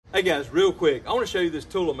Hey guys, real quick, I want to show you this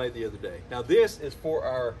tool I made the other day. Now this is for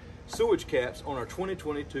our sewage caps on our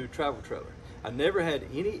 2022 travel trailer. I never had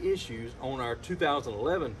any issues on our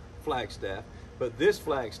 2011 Flagstaff, but this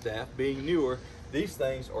Flagstaff being newer, these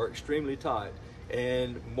things are extremely tight.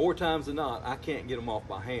 And more times than not, I can't get them off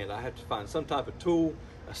by hand. I have to find some type of tool,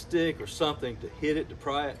 a stick or something to hit it, to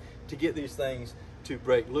pry it, to get these things to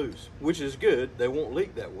break loose, which is good. They won't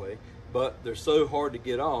leak that way, but they're so hard to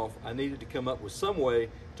get off, I needed to come up with some way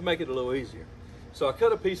to make it a little easier. So I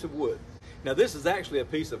cut a piece of wood. Now this is actually a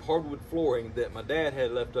piece of hardwood flooring that my dad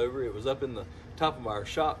had left over. It was up in the top of our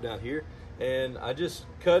shop down here, and I just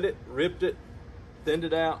cut it, ripped it, thinned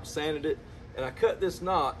it out, sanded it, and I cut this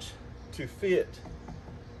notch to fit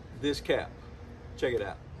this cap. Check it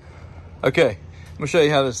out. Okay, I'm gonna show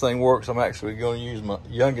you how this thing works. I'm actually going to use my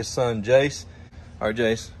youngest son, Jace. All right,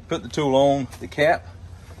 Jace, put the tool on the cap.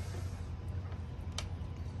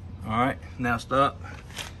 All right, now stop.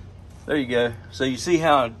 There you go. So you see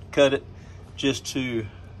how I cut it just to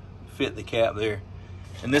fit the cap there.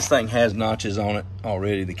 And this thing has notches on it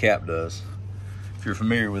already, the cap does. If you're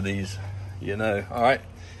familiar with these, you know. All right,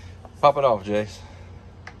 pop it off, Jace.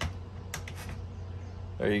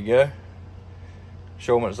 There you go.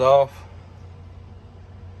 Show them it's off.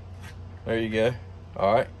 There you go.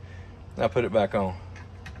 All right, now put it back on.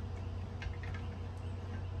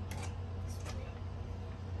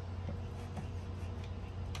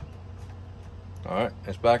 All right,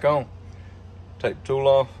 it's back on. Take the tool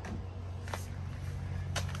off.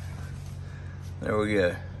 There we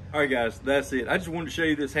go. All right guys, that's it. I just wanted to show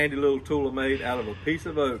you this handy little tool I made out of a piece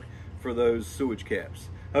of oak for those sewage caps.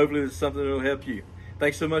 Hopefully this is something that will help you.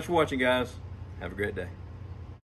 Thanks so much for watching, guys. Have a great day.